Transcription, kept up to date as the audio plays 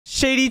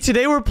Shady,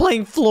 today we're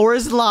playing Floor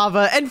is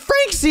Lava, and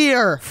Frank's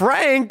here!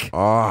 Frank? Do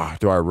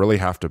I really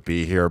have to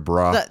be here,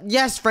 bruh?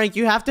 Yes, Frank,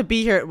 you have to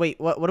be here. Wait,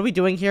 what are we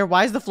doing here?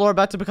 Why is the floor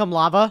about to become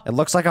lava? It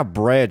looks like a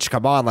bridge.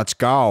 Come on, let's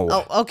go.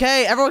 Oh,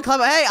 okay, everyone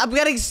climb up. Hey, I'm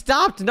getting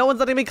stopped. No one's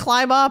letting me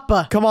climb up.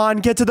 Come on,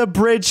 get to the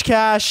bridge,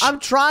 Cash. I'm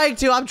trying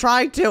to.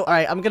 All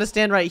right, I'm gonna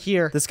stand right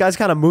here. This guy's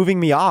kind of moving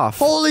me off.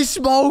 Holy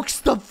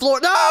smokes, the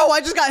floor. No, I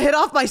just got hit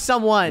off by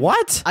someone.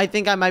 What? I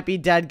think I might be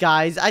dead,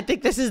 guys. I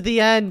think this is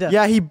the end.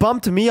 Yeah, he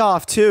bumped me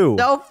off, too.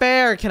 No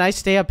fair. Can I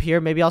stay up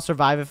here? Maybe I'll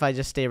survive if I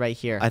just stay right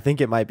here. I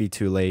think it might be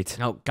too late.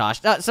 Oh,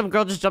 gosh. Some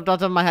girl just jumped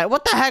onto my head.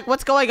 What the heck?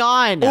 What's going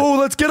on? Oh,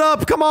 let's get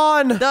up. Come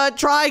on.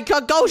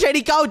 Go,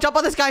 Shady, go. Jump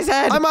on this guy's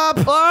head. I'm up.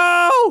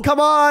 Oh!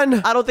 Come on.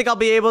 I don't think I'll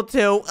be able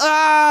to.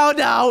 Oh,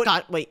 no.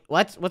 God, wait,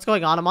 what's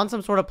going on? I'm on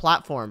some sort of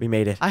platform. We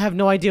made it. I have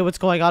no idea what's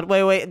going on.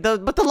 Wait.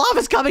 But the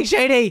lava's coming,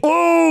 Shady.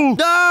 Oh!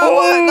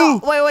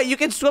 No, wait. You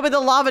can swim in the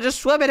lava.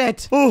 Just swim in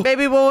it. Oh.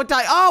 Maybe we won't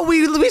die. Oh,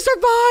 we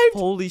survived.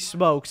 Holy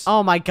smokes.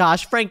 Oh, my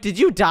gosh. Frank, did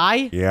you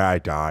die? Yeah, I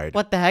died.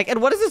 What the heck?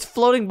 And what is this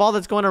floating ball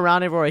that's going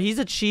around everywhere? He's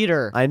a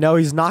cheater. I know,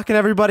 he's knocking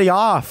everybody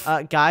off.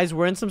 Guys,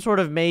 we're in some sort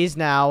of maze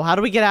now. How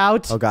do we get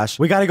out? Oh, gosh.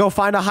 We gotta go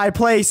find a high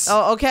place.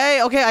 Oh,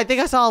 okay. I think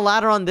I saw a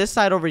ladder on this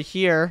side over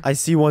here. I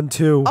see one,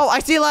 too. Oh, I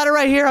see a ladder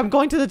right here. I'm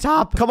going to the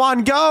top. Come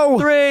on, go.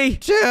 3,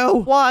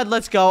 2, 1.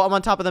 Let's go. I'm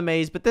on top of the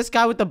maze, but this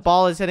guy with the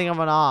ball is hitting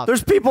everyone off.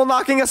 There's people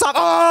knocking us off.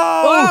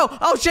 Oh! Whoa!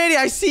 Oh, Shady,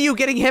 I see you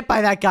getting hit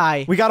by that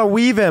guy. We gotta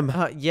weave him.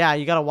 Yeah,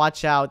 you gotta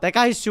watch out. That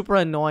guy is super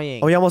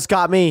annoying. Oh, he almost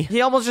got me.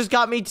 He almost just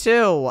got me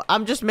too.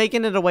 I'm just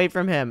making it away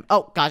from him.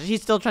 Oh, gosh,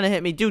 he's still trying to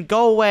hit me. Dude,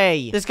 go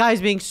away. This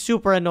guy's being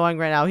super annoying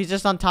right now. He's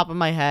just on top of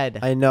my head.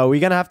 I know. We're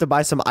gonna have to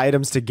buy some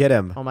items to get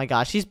him. Oh my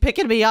gosh, he's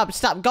picking me up.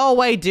 Stop. Go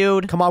away,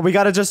 dude. Come on, we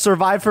gotta just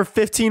survive for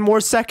 15 more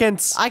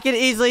seconds. I can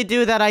easily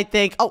do that, I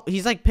think. Oh,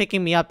 he's like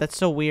picking me up. That's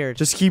so weird.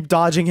 Just keep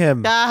dodging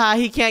him.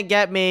 He can't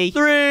get me.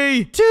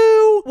 3,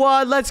 2,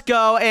 1, let's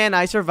go. And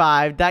I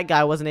survived. That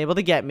guy wasn't able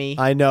to get me.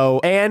 I know.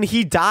 And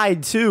he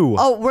died too.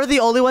 Oh, we're the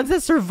only ones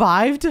that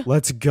survived?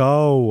 Let's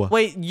go.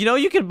 Wait,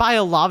 you can buy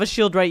a lava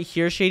shield right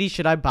here, Shady.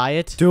 Should I buy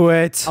it? Do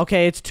it.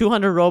 Okay, it's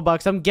 200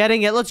 Robux. I'm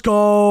getting it. Let's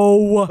go.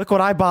 Look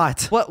what I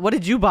bought. What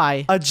did you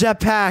buy? A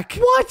jetpack.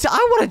 What? I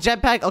want a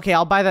jetpack. Okay,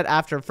 I'll buy that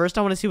after. First,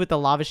 I want to see what the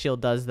lava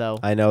shield does, though.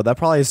 I know. That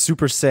probably is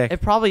super sick.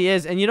 It probably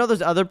is. And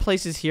there's other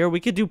places here. We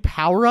could do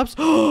power-ups.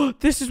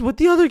 This is what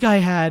the other guy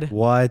had.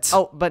 What?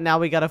 Oh, but now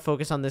we got to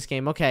focus on this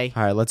game. Okay.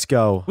 All right, let's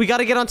go. We got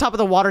to get on top of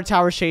the water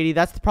tower, Shady.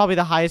 That's probably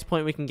the highest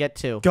point we can get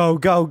to. Go,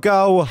 go,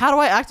 go. How do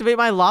I activate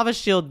my lava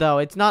shield, though?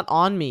 It's not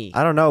on me.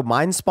 I don't know.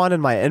 Mine spawned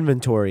in my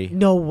inventory.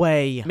 No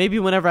way. Maybe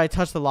whenever I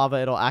touch the lava,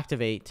 it'll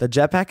activate. The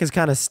jetpack is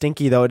kind of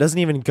stinky, though. It doesn't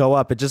even go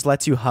up. It just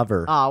lets you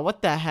hover.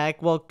 What the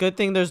heck? Well, good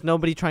thing there's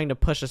nobody trying to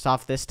push us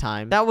off this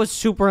time. That was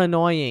super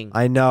annoying.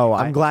 I know.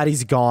 I'm glad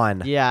he's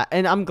gone. Yeah,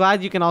 and I'm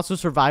glad you can also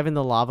survive in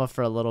the lava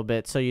for a little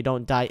bit so you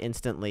don't die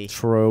instantly.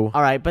 True.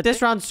 All right, but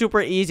this round's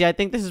super easy. I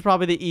think this is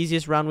probably the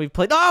easiest round we've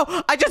played.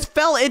 Oh, I just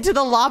fell into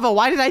the lava.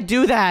 Why did I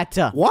do that?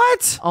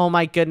 What? Oh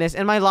my goodness.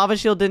 And my lava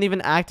shield didn't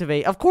even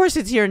activate. Of course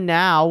it's here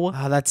now.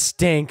 Oh, that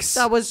stinks.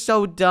 That was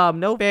so dumb.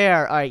 No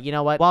fair. All right, you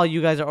know what? While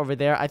you guys are over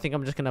there, I think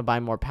I'm just going to buy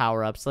more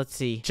power-ups. Let's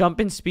see. Jump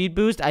and speed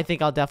boost. I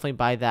think I'll definitely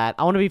buy that.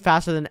 I want to be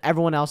faster than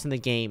everyone else in the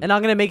game. And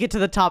I'm going to make it to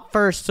the top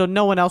first so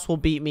no one else will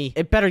beat me.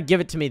 It better give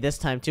it to me this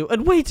time too.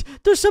 And wait,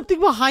 there's something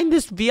behind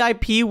this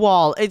VIP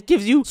wall. It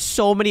gives you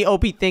so many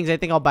OP things. I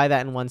think I'll buy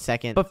that in 1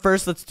 second. But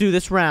first, let's do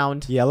this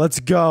round. Yeah, let's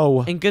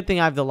go. And good thing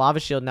I have the lava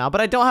shield now,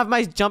 but I don't have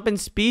my jump and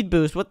speed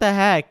boost. What the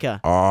heck?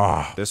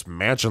 This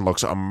mansion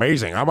looks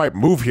amazing. I might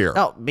move here.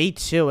 Oh, me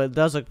too. It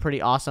does look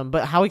pretty awesome.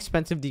 But how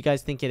expensive do you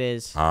guys think it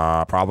is?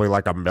 Probably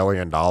like $1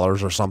 million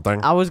or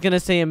something. I was gonna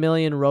say 1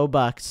 million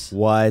Robux.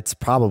 What?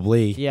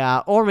 Probably.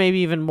 Yeah, or maybe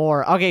even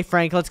more. Okay,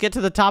 Frank, let's get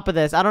to the top of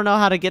this. I don't know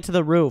how to get to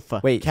the roof.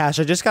 Wait, Cash,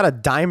 I just got a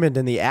diamond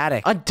in the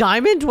attic. A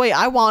diamond? Wait,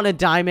 I want a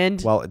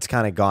diamond. Well, it's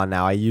kind of gone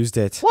now. I used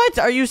it. What?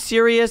 Are you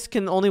serious?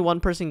 Can only one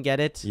person get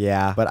it?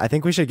 Yeah, but I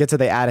think we should get to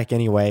the attic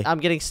anyway. I'm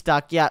getting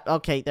stuck. Yeah,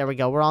 okay, there we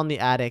go. We're on the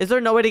attic. Is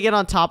there no way to get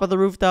on top of the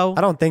roof, though?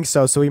 I don't think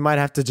so, so we might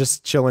have to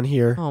just chill in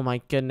here. Oh,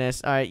 my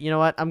goodness. All right, you know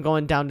what? I'm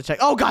going down to check.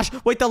 Oh, gosh.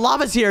 Wait, the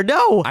lava's here.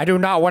 No! I do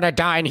not want to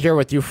die in here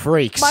with you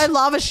freaks. My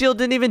lava shield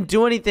didn't even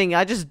do anything.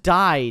 I just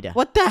died.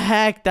 What the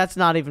heck? That's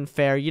not even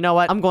fair. You know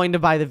what? I'm going to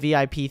buy the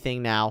VIP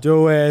thing now.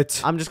 Do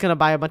it. I'm just going to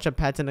buy a bunch of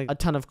pets and a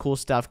ton of cool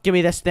stuff. Give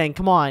me this thing.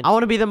 Come on. I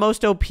want to be the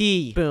most OP.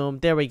 Boom.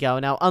 There we go.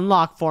 Now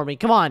unlock for me.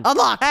 Come on.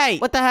 Unlock. Hey,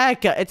 what the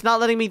heck? It's not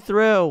letting me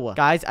through.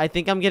 Guys, I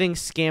think I'm getting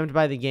scammed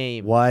by the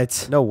game.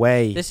 What? No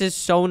way. This is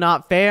so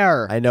not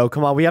fair. I know.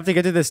 Come on. We have to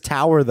get to this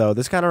tower, though.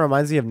 This kind of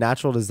reminds me of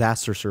natural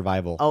disaster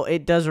survival. Oh,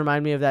 it does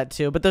remind me of that,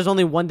 too. But there's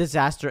only one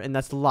disaster, and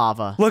that's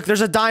lava. Look,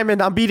 there's a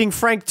diamond. I'm beating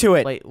Frank to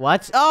it. Wait,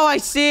 what? Oh, I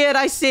see it.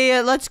 I see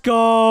it. Let's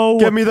go.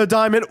 Give me the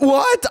diamond.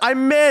 What? I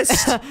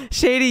missed.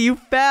 Shady, you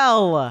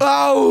fell.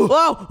 Oh.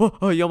 Whoa.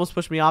 Oh, you almost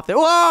pushed me off there.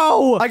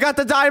 Whoa. I got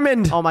the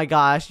diamond. Oh, my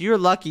gosh. You're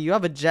lucky. You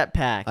have a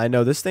jetpack. I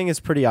know. This thing is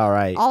pretty all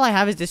right. All I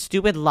have is this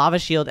stupid lava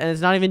shield, and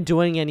it's not even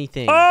doing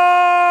anything.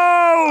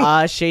 Oh!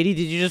 Oh! Shady,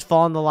 did you just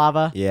fall in the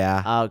lava?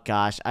 Yeah. Oh,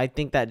 gosh. I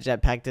think that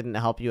jetpack didn't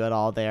help you at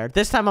all there.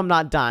 This time I'm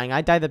not dying.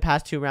 I died the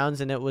past 2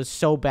 rounds, and it was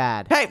so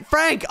bad. Hey,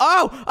 Frank!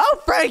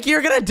 Oh, Frank,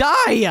 you're gonna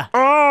die!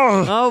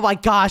 Oh! Oh, my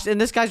gosh. And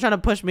this guy's trying to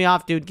push me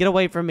off, dude. Get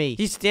away from me.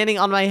 He's standing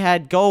on my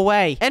head. Go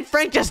away. And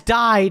Frank just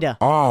died.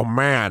 Oh,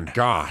 man.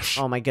 Gosh.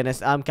 Oh, my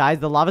goodness. Guys,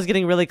 the lava's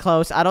getting really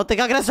close. I don't think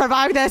I'm gonna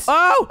survive this.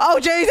 Oh,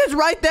 jeez, it's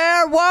right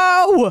there.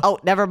 Whoa! Oh,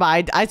 never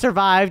mind. I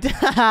survived.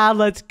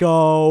 Let's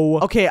go.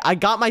 Okay, I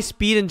got my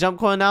speed and jump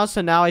coil now,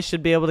 so now I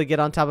should be able to get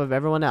on top of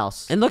everyone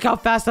else. And look how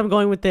fast I'm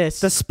going with this.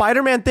 The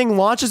Spider-Man thing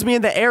launches me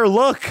in the air.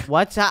 Look.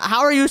 What?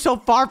 How are you so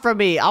far from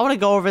me? I want to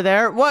go over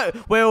there.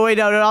 What? Wait,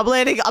 no. I'm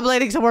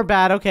landing somewhere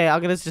bad. Okay,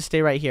 I'm gonna just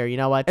stay right here. You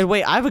know what? And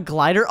wait, I have a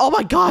glider. Oh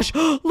my gosh.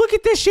 Look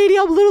at this, Shady.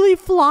 I'm literally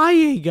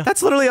flying.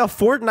 That's literally a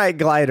Fortnite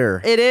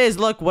glider. It is.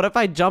 Look, what if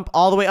I jump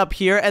all the way up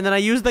here and then I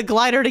use the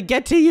glider to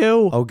get to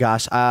you? Oh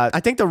gosh. I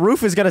think the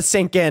roof is gonna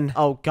sink in.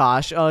 Oh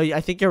gosh. Oh,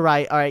 I think you're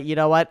right. All right, you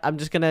know what? I'm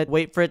just gonna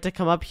wait for it to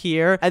come up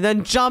here and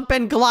then jump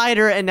and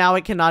glider, and now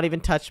it cannot even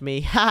touch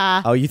me.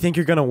 Haha. Oh, you think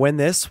you're gonna win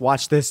this?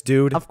 Watch this,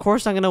 dude. Of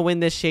course I'm gonna win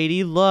this,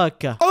 Shady.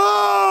 Look.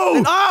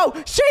 Oh!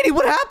 Oh, Shady,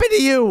 what happened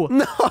to you?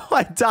 No,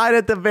 I died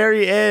at the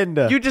very end.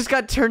 You just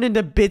got turned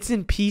into bits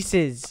and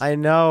pieces. I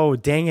know.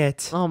 Dang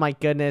it. Oh my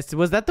goodness.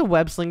 Was that the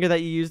web slinger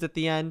that you used at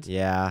the end?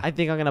 Yeah. I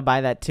think I'm gonna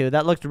buy that too.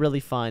 That looked really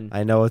fun.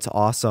 I know. It's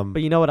awesome.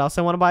 But you know what else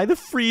I want to buy? The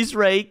freeze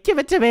ray. Give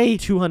it to me.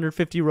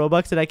 250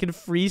 Robux and I can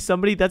freeze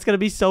somebody. That's gonna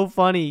be so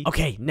funny.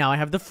 Okay, now I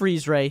have the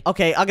freeze ray.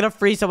 Okay, I'm gonna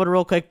freeze someone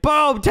real quick.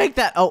 Boom! Take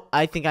that. Oh,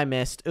 I think I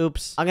missed.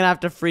 Oops. I'm gonna have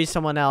to freeze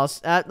someone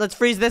else. Let's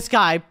freeze this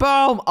guy.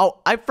 Boom! Oh,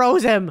 I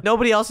froze him.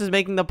 Nobody else is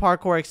making the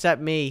parkour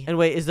except me. And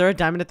wait, is there a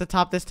diamond at the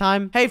top this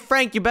time? Hey,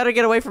 Frank, you better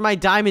get away from my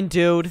diamond,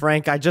 dude.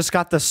 Frank, I just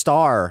got the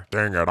star.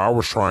 Dang it. I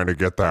was trying to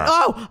get that.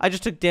 Oh, I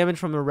just took damage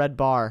from the red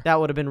bar. That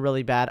would have been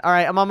really bad. All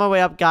right, I'm on my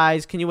way up,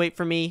 guys. Can you wait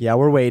for me? Yeah,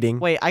 we're waiting.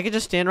 Wait, I could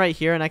just stand right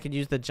here and I could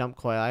use the jump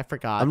coil. I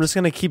forgot. I'm just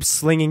gonna keep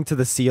slinging to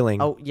the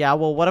ceiling. Oh, yeah.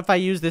 Well, what if I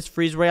use this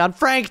freeze ray on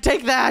Frank?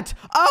 Take that.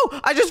 Oh,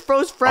 I just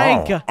froze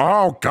Frank.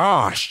 Oh,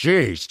 gosh.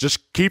 Jeez.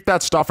 Just keep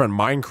that stuff in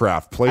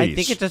Minecraft, please. I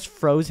think it just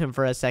froze him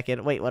for a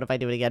second. Wait, what if I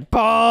do it again?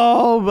 Boom.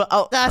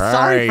 Oh,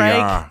 sorry, Hey,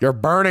 Frank. you're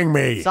burning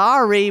me.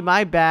 Sorry,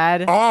 my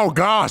bad. Oh,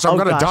 gosh. I'm Oh,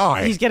 gonna gosh.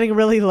 die. He's getting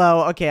really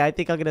low. Okay, I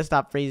think I'm gonna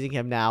stop freezing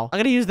him now. I'm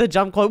gonna use the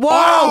jump coil. Whoa!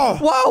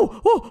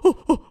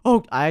 Oh!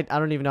 Whoa! I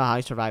don't even know how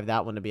I survived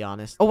that one, to be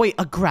honest. Oh, wait,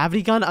 a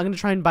gravity gun? I'm gonna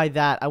try and buy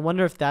that. I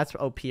wonder if that's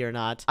OP or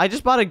not. I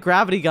just bought a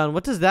gravity gun.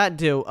 What does that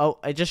do? Oh,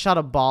 I just shot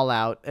a ball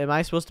out. Am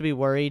I supposed to be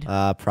worried?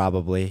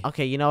 Probably.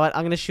 Okay, you know what?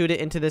 I'm gonna shoot it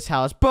into this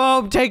house.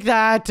 Boom! Take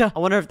that! I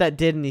wonder if that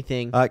did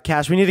anything.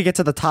 Cash, we need to get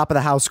to the top of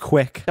the house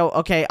quick. Oh,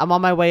 okay. I'm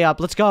on my way up.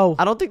 Let's go.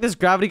 I don't think this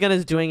gravity gun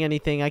is doing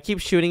anything. I keep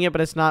shooting it,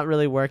 but it's not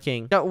really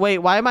working. No, wait,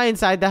 why am I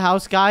inside the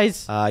house,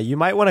 guys? You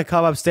might want to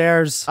come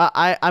upstairs.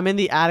 I'm in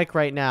the attic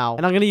right now,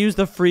 and I'm gonna use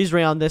the freeze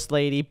ray on this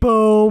lady.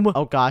 Boom!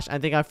 Oh gosh, I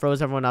think I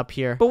froze everyone up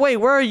here. But wait,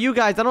 where are you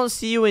guys? I don't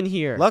see you in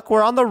here. Look,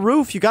 we're on the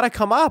roof. You gotta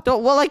come up.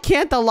 Well, I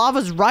can't. The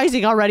lava's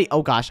rising already.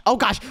 Oh gosh. Oh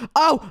gosh.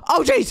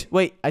 Oh jeez.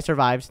 Wait, I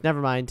survived.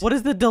 Never mind. What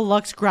does the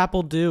deluxe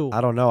grapple do?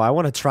 I don't know. I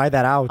want to try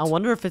that out. I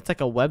wonder if it's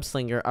like a web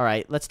slinger. All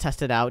right, let's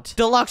test it out.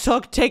 Deluxe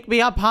hook, take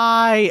me up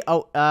high.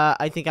 Oh,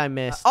 I think I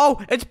missed.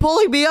 Oh, it's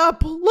pulling me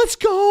up. Let's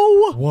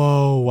go.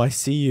 Whoa, I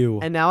see you.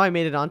 And now I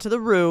made it onto the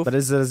roof. But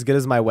is it as good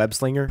as my web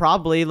slinger?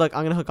 Probably. Look,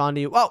 I'm gonna hook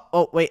onto you.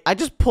 Oh, wait. I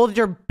just pulled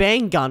your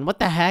bang gun. What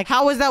the heck?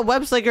 How is that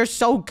web slinger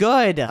so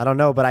good? I don't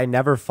know, but I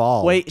never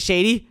fall. Wait,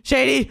 Shady,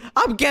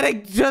 I'm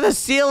getting to the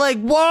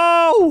ceiling.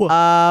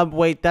 Whoa!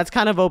 Wait, that's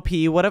kind of OP.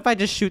 What if I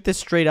just shoot this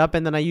straight up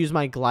and then I use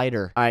my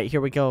glider? All right,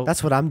 here we go.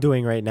 That's what I'm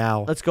doing right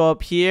now. Let's go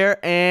up here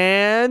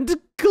and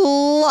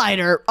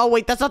glider. Oh,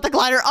 wait, that's not the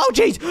glider. Oh,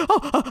 jeez.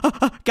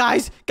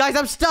 Guys,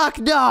 I'm stuck.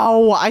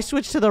 No, I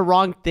switched to the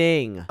wrong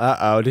thing.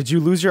 Uh-oh, did you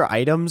lose your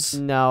items?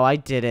 No, I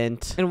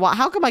didn't. And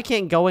how come I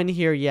can't go in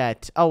here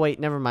yet? Oh,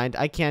 wait, never mind.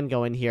 I can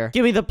go in here.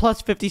 Give me the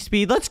plus 50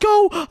 speed. Let's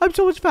go. I'm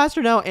so much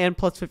faster now. And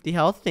plus 50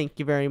 health. Thank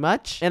you very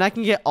much. And I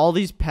can get all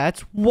these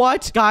pets.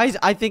 What? Guys,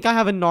 I think I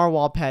have a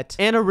narwhal pet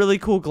and a really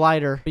cool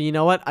glider. But you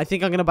know what? I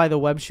think I'm going to buy the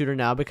web shooter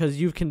now because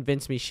you've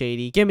convinced me,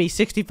 Shady. Give me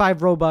 65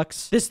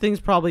 Robux. This thing's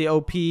probably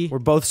OP. We're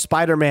both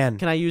Spider-Man.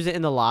 Can I use it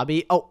in the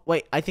lobby? Oh,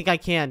 wait, I think I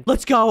can.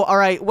 Let's go. All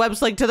right, web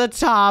sling to the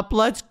top.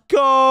 Let's go.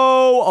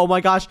 Oh my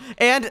gosh.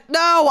 And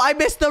no, I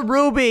missed the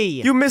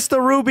ruby. You missed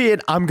the ruby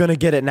and I'm gonna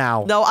get it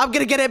now. No, I'm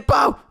gonna get it.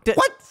 Boom.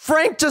 What?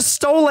 Frank just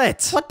stole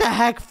it. What the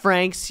heck,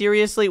 Frank?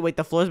 Seriously? Wait,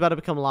 the floor's about to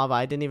become lava.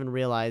 I didn't even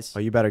realize. Oh,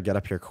 you better get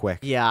up here quick.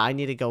 Yeah, I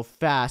need to go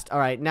fast. All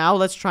right, now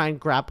let's try and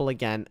grapple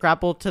again.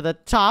 Grapple to the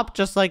top,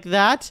 just like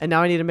that. And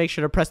now I need to make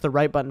sure to press the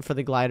right button for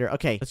the glider.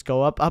 Okay, let's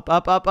go up,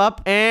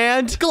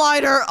 and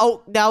glider.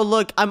 Oh, now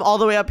look, I'm all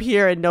the way up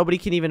here and nobody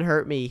can even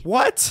hurt me.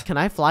 What? Can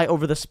I fly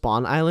over the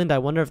spawn island? I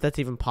wonder if that's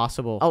even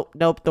possible. Oh,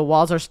 nope, the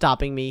walls are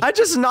stopping me. I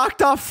just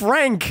knocked off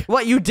Frank.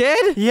 What, you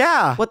did?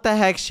 Yeah. What the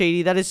heck,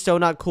 Shady? That is so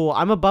not cool.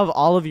 I'm a above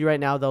all of you right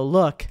now, though.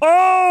 Look.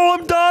 Oh,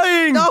 I'm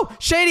dying. No,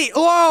 Shady.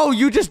 Whoa,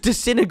 you just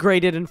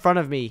disintegrated in front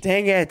of me.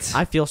 Dang it.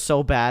 I feel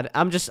so bad.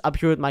 I'm just up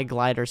here with my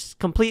gliders,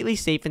 completely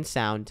safe and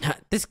sound.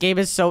 This game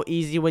is so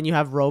easy when you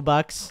have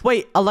Robux.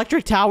 Wait,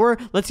 electric tower?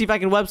 Let's see if I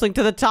can web slink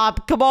to the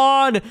top. Come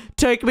on,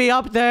 take me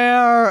up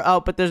there.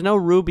 Oh, but there's no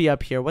ruby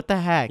up here. What the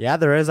heck? Yeah,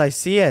 there is. I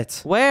see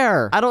it.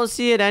 Where? I don't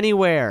see it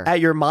anywhere. At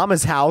your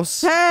mama's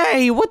house.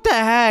 Hey, what the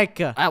heck?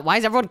 Why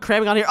is everyone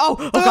cramming on here? Oh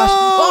gosh.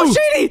 Oh,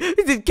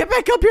 Shady, get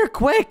back up here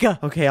quick.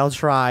 Okay, I'll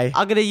try.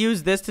 I'm gonna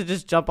use this to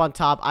just jump on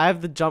top. I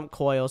have the jump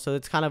coil, so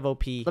it's kind of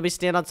OP. Let me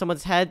stand on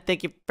someone's head.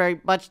 Thank you very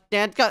much,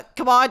 Dan.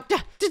 Come on.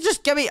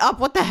 Just get me up.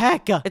 What the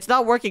heck? It's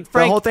not working,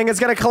 Frank. The whole thing is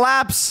gonna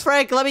collapse.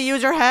 Frank, let me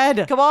use your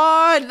head. Come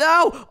on.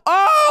 No.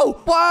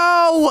 Oh,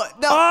 whoa.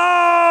 No.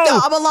 Oh! No,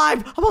 I'm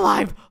alive. I'm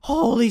alive.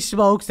 Holy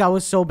smokes, that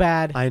was so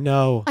bad. I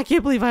know. I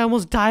can't believe I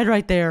almost died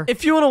right there.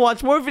 If you want to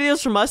watch more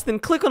videos from us, then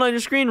click on your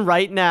screen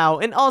right now.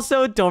 And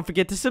also, don't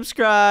forget to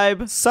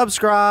subscribe.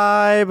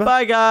 Subscribe.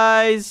 Bye,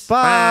 guys.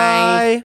 Bye.